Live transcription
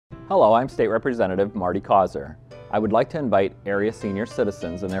Hello, I'm State Representative Marty Causer. I would like to invite area senior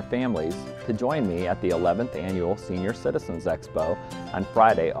citizens and their families to join me at the 11th Annual Senior Citizens Expo on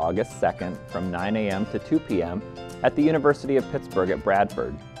Friday, August 2nd from 9 a.m. to 2 p.m. at the University of Pittsburgh at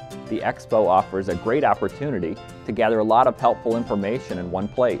Bradford. The Expo offers a great opportunity to gather a lot of helpful information in one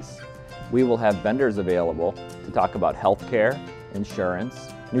place. We will have vendors available to talk about healthcare, insurance,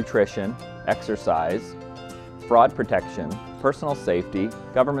 nutrition, exercise, fraud protection, personal safety,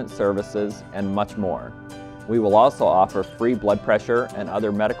 government services, and much more. We will also offer free blood pressure and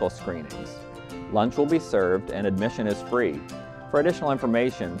other medical screenings. Lunch will be served and admission is free. For additional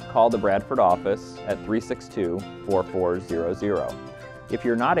information, call the Bradford office at 362-4400. If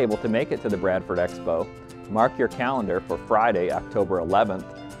you're not able to make it to the Bradford Expo, mark your calendar for Friday, October 11th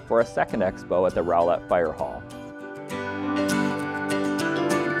for a second expo at the Rowlett Fire Hall.